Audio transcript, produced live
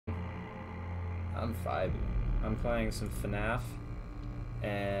I'm vibing. I'm playing some Fnaf,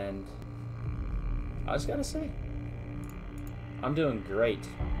 and I just gotta say, I'm doing great.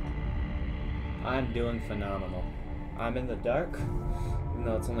 I'm doing phenomenal. I'm in the dark, even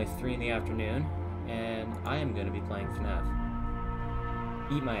though it's only 3 in the afternoon, and I am gonna be playing Fnaf.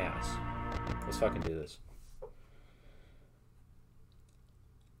 Eat my ass. Let's fucking do this.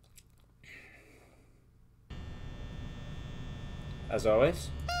 As always.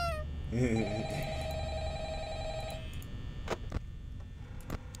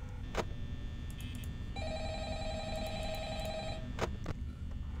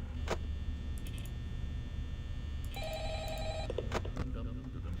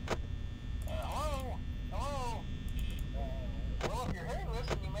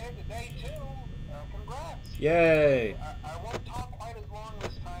 Yay! I won't talk quite as long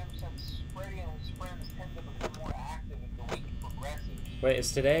this time since Freddy and his friends tend to become more active as the week progresses. Wait,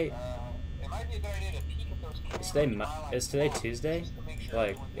 is today? It might be a good idea to peek at those cameras. Is today Tuesday? Sure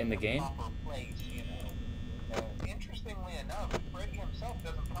like in the game? Place, you know. Interestingly enough, Freddy himself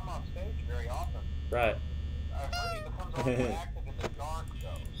doesn't come off stage very often. Right. I've heard he becomes a lot more active in the dark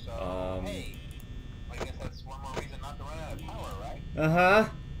though. So hey, I guess that's one more reason not to run out of power, right? Uh-huh.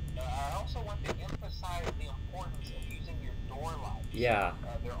 I also want to emphasize the importance of using your door lights. Yeah.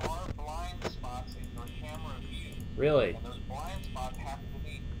 There are blind spots in your camera view. Really? And those blind spots happen to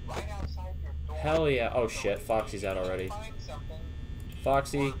be right outside your door. Hell yeah. Oh shit, Foxy's out already.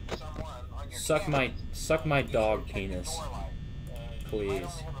 Foxy, suck my dog penis.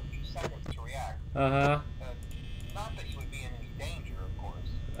 Please. Uh-huh. Not that you would be in any danger, of course.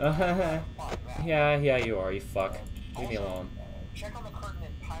 Uh-huh. Yeah, you are, you fuck. Leave me alone. Check on the curtain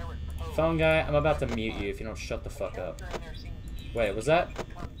in Pirate Code. Phone guy, I'm about to mute you if you don't shut the fuck up. Wait, was that?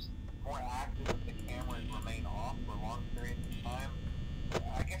 More active if the cameras remain off for long periods of time.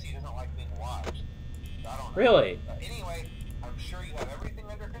 I guess he doesn't like being watched. I don't know. Really? Anyway, I'm sure you have everything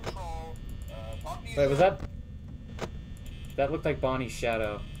under control. Talk to you Wait, soon. was that? That looked like Bonnie's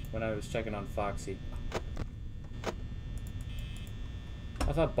shadow when I was checking on Foxy.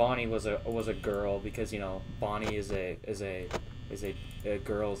 I thought Bonnie was a girl because, you know, Bonnie is a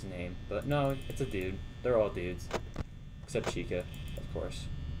girl's name, but no, it's a dude. They're all dudes, except Chica, of course.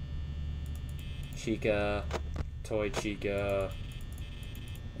 Chica, Toy Chica,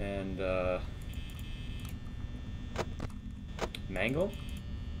 and Mangle,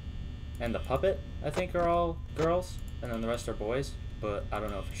 and the puppet, I think, are all girls, and then the rest are boys, but I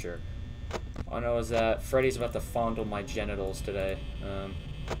don't know for sure. All I know is that Freddy's about to fondle my genitals today.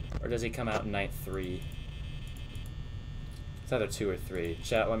 Or does he come out in night 3? It's either 2 or 3.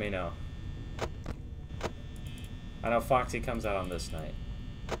 Chat, let me know. I know Foxy comes out on this night.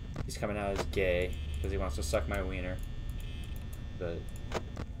 He's coming out as gay because he wants to suck my wiener. But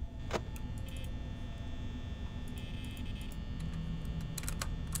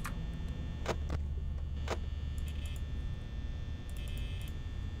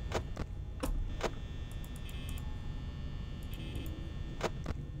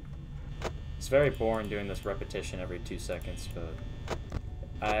it's very boring doing this repetition every 2 seconds, but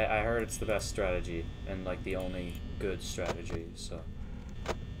I heard it's the best strategy and like the only good strategy, so.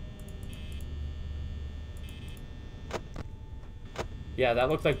 Yeah, that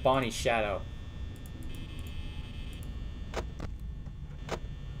looked like Bonnie's shadow.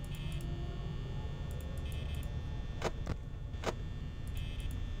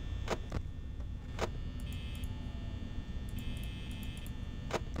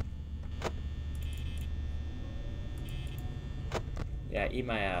 Yeah, eat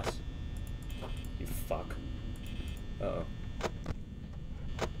my ass. You fuck. Uh-oh.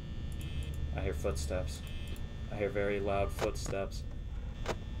 I hear footsteps. I hear very loud footsteps.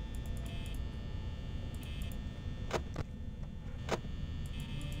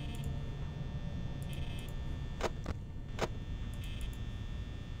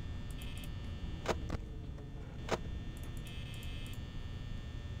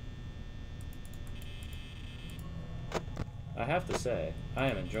 I have to say, I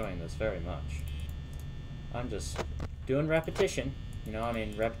am enjoying this very much. I'm just doing repetition. You know, I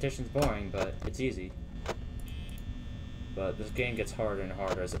mean, repetition's boring, but it's easy. But this game gets harder and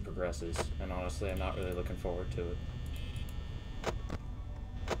harder as it progresses, and honestly, I'm not really looking forward to it.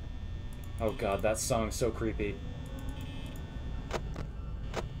 Oh god, that song's so creepy.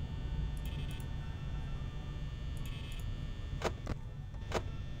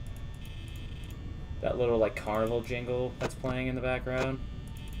 That little, like, carnival jingle that's playing in the background,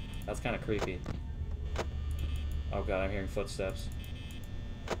 that's kind of creepy. Oh god, I'm hearing footsteps.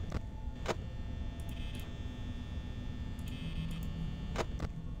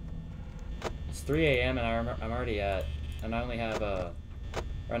 It's 3 a.m. and I'm already at, and I only have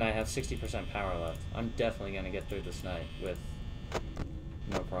and I have 60% power left. I'm definitely gonna get through this night with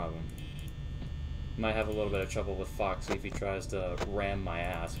no problem. Might have a little bit of trouble with Foxy if he tries to ram my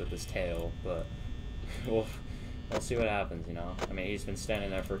ass with his tail, but we'll see what happens, you know? I mean, he's been standing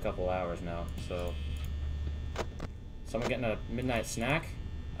there for a couple hours now, so... Someone getting a midnight snack?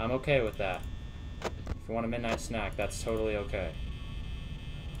 I'm okay with that. If you want a midnight snack, that's totally okay.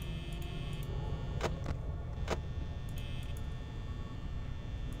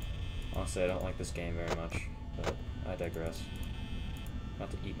 Honestly, I don't like this game very much, but I digress. Not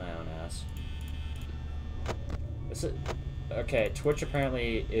to eat my own ass. Okay, Twitch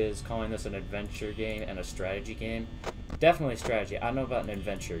apparently is calling this an adventure game and a strategy game. Definitely strategy. I don't know about an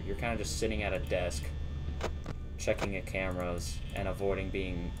adventure. You're kind of just sitting at a desk, checking at cameras, and avoiding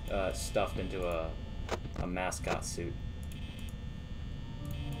being stuffed into a mascot suit.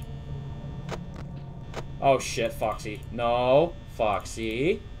 Oh shit, Foxy. No,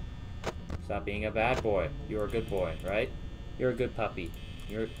 Foxy. Stop being a bad boy. You're a good boy, right? You're a good puppy.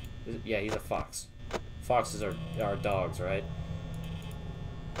 Yeah, he's a fox. Foxes are dogs, right?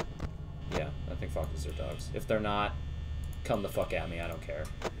 Yeah, I think foxes are dogs. If they're not, come the fuck at me, I don't care.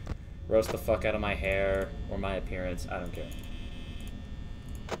 Roast the fuck out of my hair or my appearance, I don't care.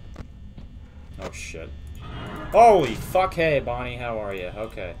 Oh shit. Holy fuck, hey Bonnie, how are you?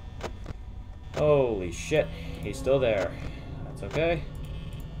 Okay. Holy shit, he's still there. That's okay.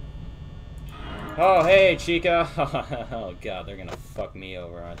 Oh, hey, Chica. Oh god, they're gonna fuck me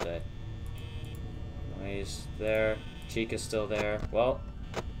over, aren't they? He's there. Chica's still there. Well.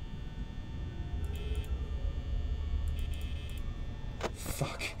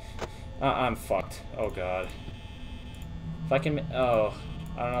 Fuck. I'm fucked. Oh god. If I can... Oh.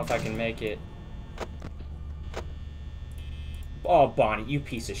 I don't know if I can make it. Oh, Bonnie, you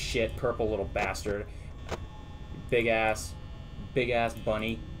piece of shit. Purple little bastard. Big ass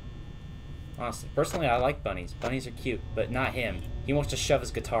bunny. Honestly, personally, I like bunnies. Bunnies are cute, but not him. He wants to shove his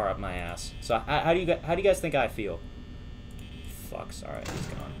guitar up my ass. So how do you guys think I feel? Fucks. All right, he's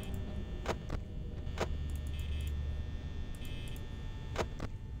gone.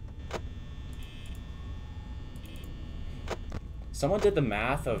 Someone did the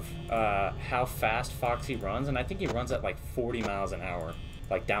math of how fast Foxy runs, and I think he runs at like 40 miles an hour,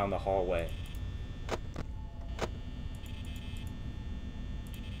 like down the hallway.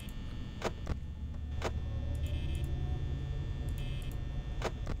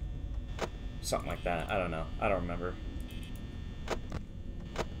 Something like that. I don't know. I don't remember.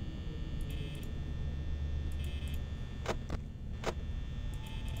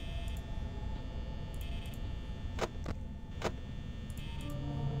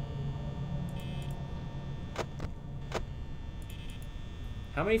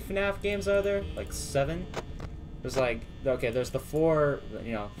 How many FNAF games are there? Like 7? There's like, okay, there's the 4,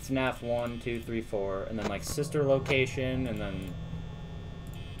 you know, FNAF 1, 2, 3, 4, and then like Sister Location, and then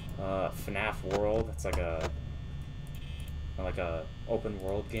FNAF World. It's like a open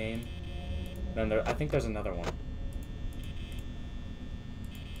world game. And then I think there's another one.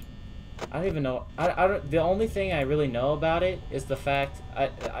 I don't even know. I don't. The only thing I really know about it is the fact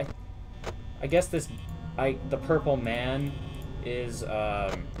I guess the purple man is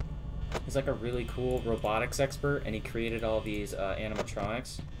he's like a really cool robotics expert, and he created all these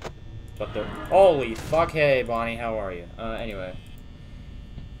animatronics. But they're... Holy fuck, hey Bonnie, how are you? Anyway.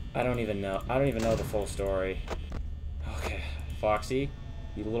 I don't even know the full story. Okay, Foxy,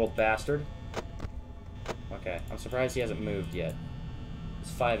 you little bastard. Okay, I'm surprised he hasn't moved yet.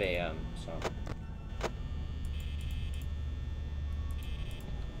 It's 5 a.m., so...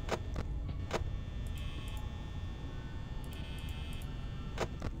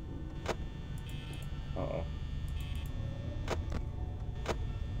 Uh-oh.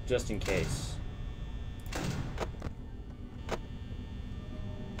 Just in case.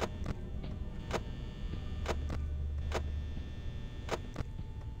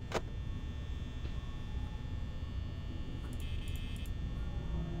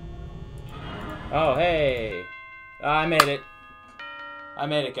 Oh, hey! I made it. I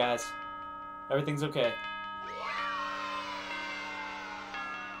made it, guys. Everything's okay.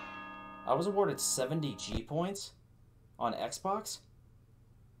 I was awarded 70 G points on Xbox?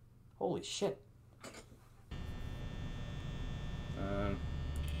 Holy shit.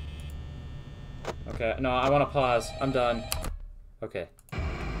 Okay, no, I want to pause. I'm done. Okay.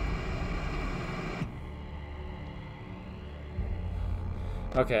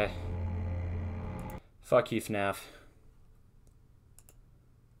 Okay. Fuck you, Fnaf.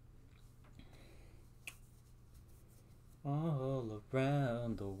 All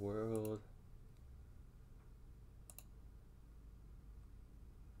around the world.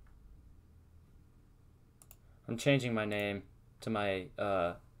 I'm changing my name to my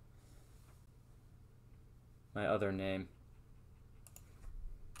my other name.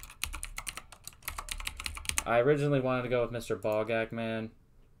 I originally wanted to go with Mr. Ballgag Man.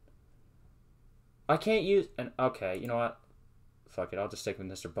 I can't use an okay, you know what? Fuck it, I'll just stick with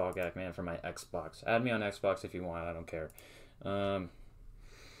Mr. Ballgag Man for my Xbox. Add me on Xbox if you want, I don't care. I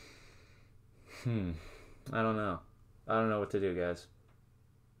don't know. I don't know what to do, guys.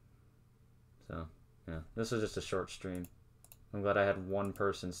 So, yeah. This is just a short stream. I'm glad I had one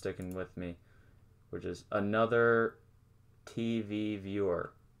person sticking with me, which is another TV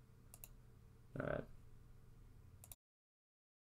viewer. Alright.